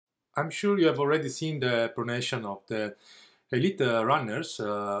I'm sure you have already seen the pronation of the elite runners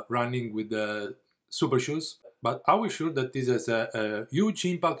running with the super shoes, but are we sure that this has a huge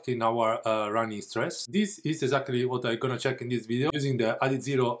impact in our running stress? This is exactly what I'm gonna check in this video using the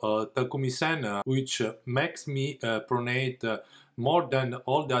Adizero Takumi Sen, which makes me pronate more than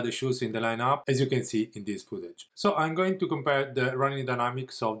all the other shoes in the lineup, as you can see in this footage. So I'm going to compare the running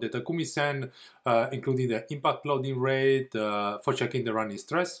dynamics of the Takumi Sen, including the impact loading rate for checking the running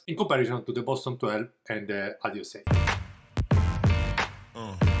stress, in comparison to the Boston 12 and the Adios 8.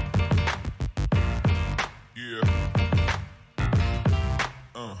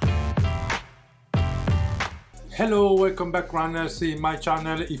 Hello, welcome back runners in my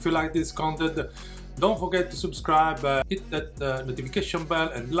channel. If you like this content, don't forget to subscribe, hit that notification bell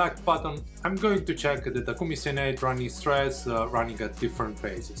and like button. I'm going to check the Takumi Sen 8 running stress running at different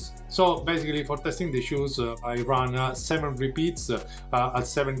paces. So basically for testing the shoes, I run 7 repeats at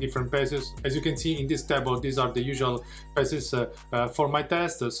 7 different paces. As you can see in this table, these are the usual paces for my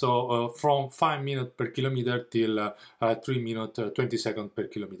test. So from 5 minutes per kilometer till 3 minutes 20 seconds per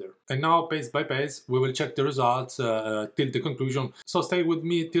kilometer. And now pace by pace, we will check the results till the conclusion. So stay with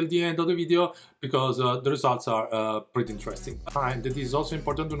me till the end of the video because the results are pretty interesting. And it is also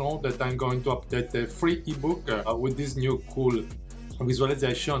important to know that I'm going to update the free ebook with this new cool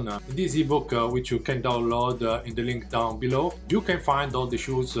visualization. In this ebook, which you can download in the link down below, you can find all the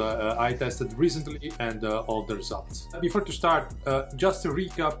shoes I tested recently and all the results. Before to start, just a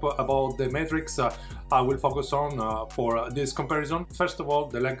recap about the metrics I will focus on for this comparison. First of all,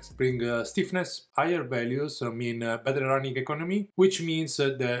 the leg spring stiffness. Higher values mean better running economy, which means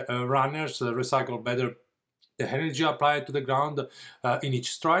the runners recycle better the energy applied to the ground in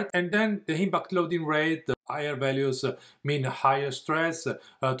each stride. And then the impact loading rate, higher values mean higher stress to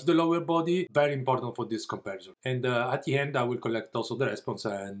the lower body, very important for this comparison. And at the end I will collect also the response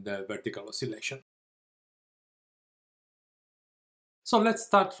and the vertical oscillation. So let's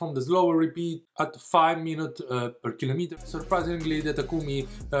start from the slower repeat at 5 minutes per kilometer. Surprisingly, the Takumi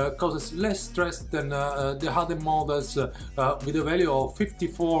causes less stress than the other models with a value of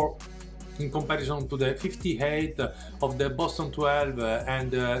 54 in comparison to the 58 of the Boston 12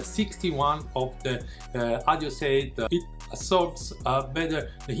 and 61 of the Adios 8. It absorbs better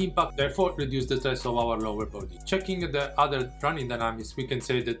the impact, therefore reduce the stress of our lower body. Checking the other running dynamics, we can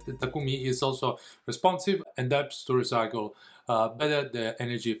say that the Takumi is also responsive and helps to recycle better the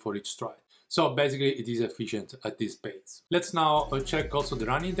energy for each stride. So basically it is efficient at this pace. Let's now check also the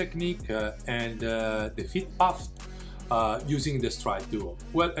running technique and the footpath using the Stryd Duo.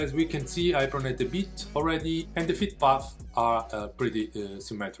 Well, as we can see, I pronate a bit already and the footpath are pretty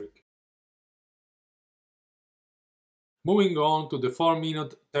symmetric. Moving on to the 4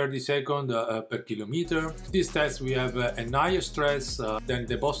 minutes 30 seconds per kilometer. This test we have a higher stress than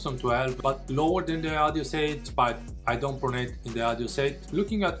the Boston 12 but lower than the Adios 8, but I don't pronate in the Adios 8.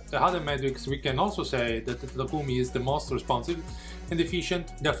 Looking at the other metrics, we can also say that the Takumi is the most responsive and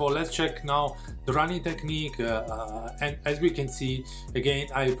efficient. Therefore, let's check now the running technique and as we can see, again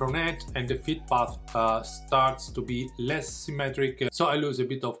I pronate and the footpath starts to be less symmetric, so I lose a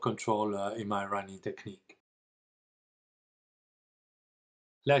bit of control in my running technique.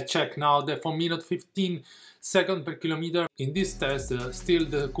 Let's check now the 4 minutes 15 seconds per kilometer. In this test, still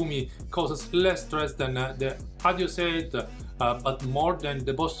the Takumi causes less stress than the Adios 8, but more than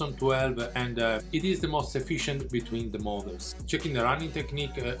the Boston 12, and it is the most efficient between the models. Checking the running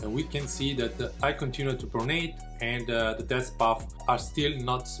technique, we can see that I continue to pronate and the test paths are still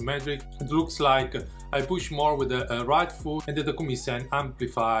not symmetric. It looks like I push more with the right foot and the Takumi Sen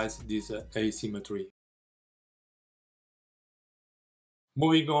amplifies this asymmetry.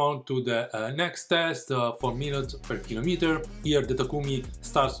 Moving on to the next test, 4 minutes per kilometer. Here the Takumi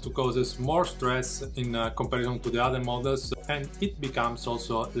starts to cause more stress in comparison to the other models and it becomes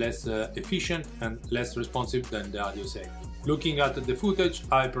also less efficient and less responsive than the Adios 8. Looking at the footage,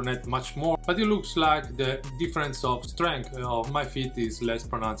 I pronate much more, but it looks like the difference of strength of my feet is less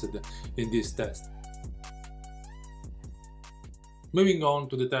pronounced in this test. Moving on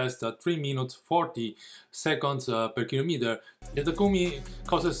to the test at 3 minutes 40 seconds per kilometer, the Takumi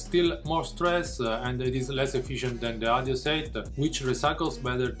causes still more stress and it is less efficient than the Adios 8, which recycles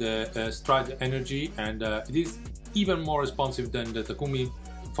better the stride energy and it is even more responsive than the Takumi.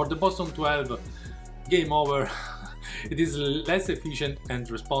 For the Boston 12, game over. It is less efficient and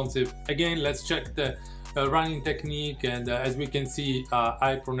responsive. Again, let's check the running technique and as we can see,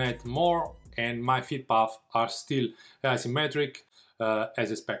 I pronate more and my footpaths are still asymmetric. As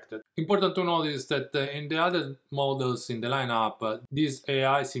expected. Important to notice that in the other models in the lineup, this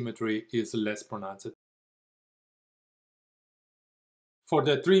AI symmetry is less pronounced. For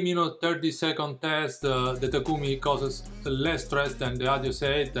the 3-minute 30-second test, the Takumi causes less stress than the Adios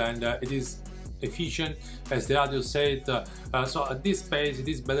 8, and it is efficient as the Adios 8. So at this pace it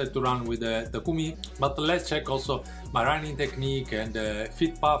is better to run with the Takumi. But let's check also my running technique and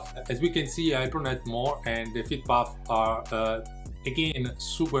feet path. As we can see, I pronate more, and the feet path are again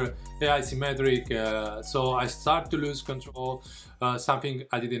super asymmetric, so I start to lose control, something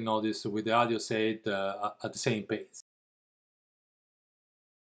I didn't notice with the Adios 8 at the same pace.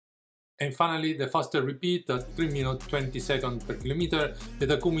 And finally, the faster repeat at 3-minute 20 seconds per kilometer, the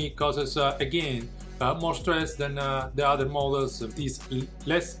Takumi causes again more stress than the other models. It is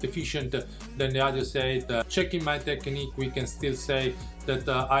less efficient than the Adios 8. Checking my technique, we can still say that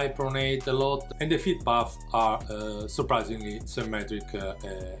I pronate a lot, and the feet paths are surprisingly symmetric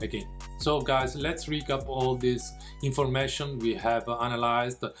again. So guys, let's recap all this information we have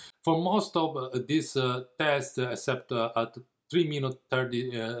analyzed. For most of this test, except at 3-minute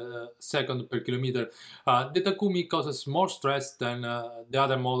 30 seconds per kilometer, the Takumi causes more stress than the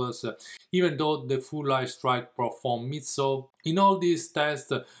other models, even though the full light strike perform meets. So in all these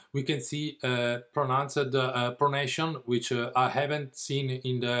tests we can see pronounced pronation, which I haven't seen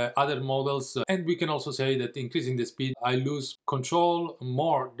in the other models, and we can also say that increasing the speed I lose control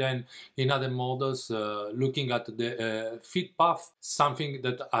more than in other models. Looking at the feet path, something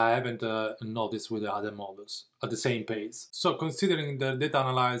that I haven't noticed with the other models at the same pace. So considering the data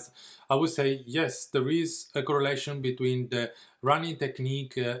analyzed, I would say yes, there is a correlation between the running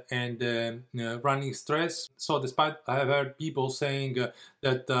technique and running stress. So despite I have heard people saying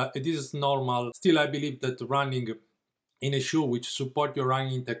that it is normal, still I believe that running in a shoe which support your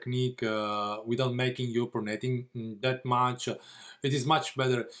running technique without making you pronating that much, it is much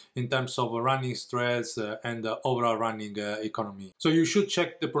better in terms of running stress and overall running economy. So you should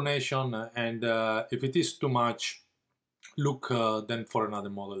check the pronation, and if it is too much, look then for another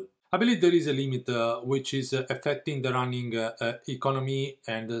model. I believe there is a limit which is affecting the running economy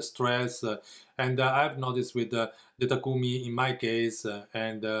and stress, and I've noticed with the Takumi in my case,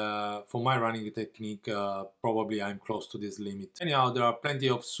 and for my running technique, probably I'm close to this limit. Anyhow, there are plenty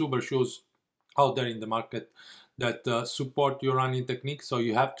of super shoes out there in the market that support your running technique, so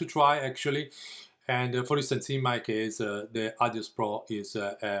you have to try actually. And for instance, in my case, the Adios Pro is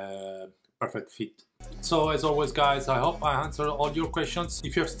a perfect fit. So as always guys, I hope I answered all your questions.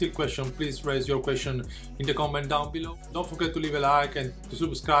 If you have still questions, please raise your question in the comment down below. Don't forget to leave a like and to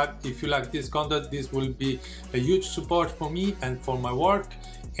subscribe if you like this content. This will be a huge support for me and for my work.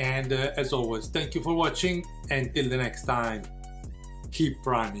 And as always, thank you for watching. Until the next time, keep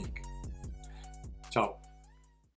running.